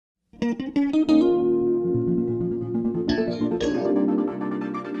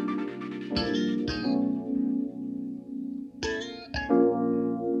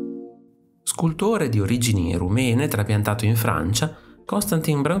Scultore di origini rumene, trapiantato in Francia,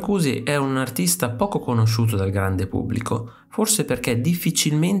 Constantin Brancusi è un artista poco conosciuto dal grande pubblico, forse perché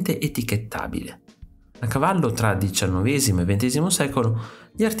difficilmente etichettabile. A cavallo tra XIX e XX secolo,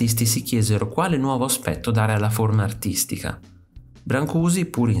 gli artisti si chiesero quale nuovo aspetto dare alla forma artistica. Brancusi,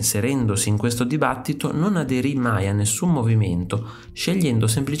 pur inserendosi in questo dibattito, non aderì mai a nessun movimento, scegliendo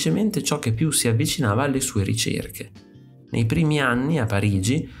semplicemente ciò che più si avvicinava alle sue ricerche. Nei primi anni, a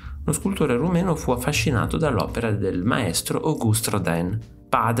Parigi, lo scultore rumeno fu affascinato dall'opera del maestro Auguste Rodin,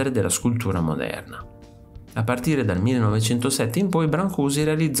 padre della scultura moderna. A partire dal 1907 in poi Brancusi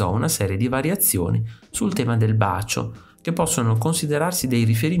realizzò una serie di variazioni sul tema del bacio, che possono considerarsi dei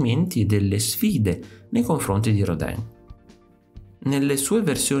riferimenti e delle sfide nei confronti di Rodin. Nelle sue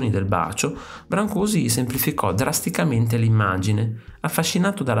versioni del bacio, Brancusi semplificò drasticamente l'immagine,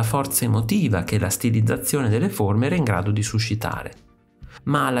 affascinato dalla forza emotiva che la stilizzazione delle forme era in grado di suscitare.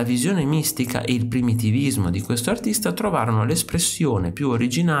 Ma la visione mistica e il primitivismo di questo artista trovarono l'espressione più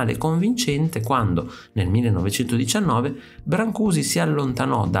originale e convincente quando, nel 1919, Brancusi si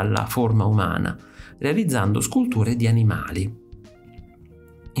allontanò dalla forma umana, realizzando sculture di animali.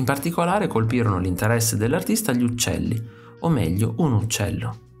 In particolare colpirono l'interesse dell'artista gli uccelli, o meglio un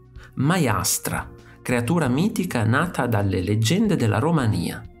uccello. Maiastra, creatura mitica nata dalle leggende della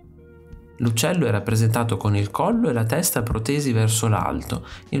Romania. L'uccello è rappresentato con il collo e la testa protesi verso l'alto,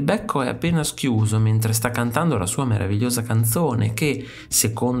 il becco è appena schiuso mentre sta cantando la sua meravigliosa canzone che,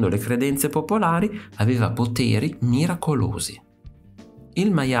 secondo le credenze popolari, aveva poteri miracolosi.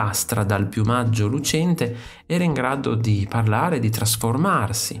 Il Maiastra, dal piumaggio lucente, era in grado di parlare e di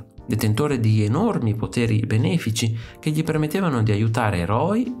trasformarsi, detentore di enormi poteri benefici che gli permettevano di aiutare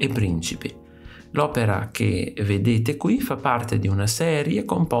eroi e principi. L'opera che vedete qui fa parte di una serie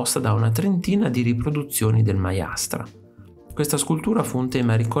composta da una trentina di riproduzioni del Maiastra. Questa scultura fu un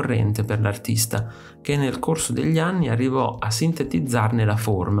tema ricorrente per l'artista, che nel corso degli anni arrivò a sintetizzarne la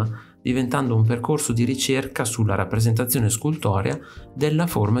forma, diventando un percorso di ricerca sulla rappresentazione scultorea della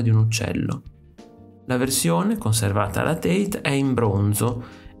forma di un uccello. La versione, conservata alla Tate, è in bronzo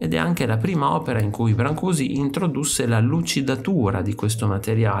ed è anche la prima opera in cui Brancusi introdusse la lucidatura di questo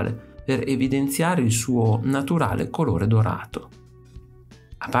materiale, per evidenziare il suo naturale colore dorato.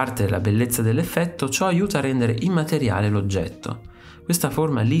 A parte la bellezza dell'effetto, ciò aiuta a rendere immateriale l'oggetto. Questa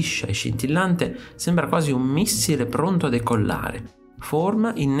forma liscia e scintillante sembra quasi un missile pronto a decollare,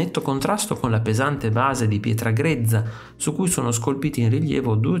 forma in netto contrasto con la pesante base di pietra grezza su cui sono scolpiti in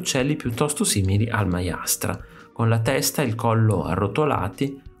rilievo due uccelli piuttosto simili al Maiastra, con la testa e il collo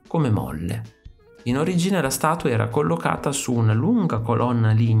arrotolati come molle. In origine la statua era collocata su una lunga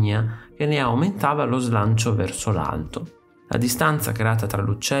colonna lignea che ne aumentava lo slancio verso l'alto. La distanza creata tra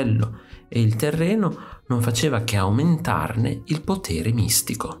l'uccello e il terreno non faceva che aumentarne il potere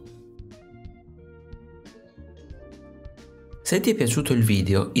mistico. Se ti è piaciuto il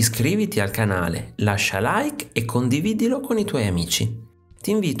video, iscriviti al canale, lascia like e condividilo con i tuoi amici.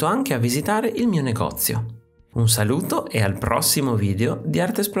 Ti invito anche a visitare il mio negozio. Un saluto e al prossimo video di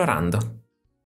Artesplorando.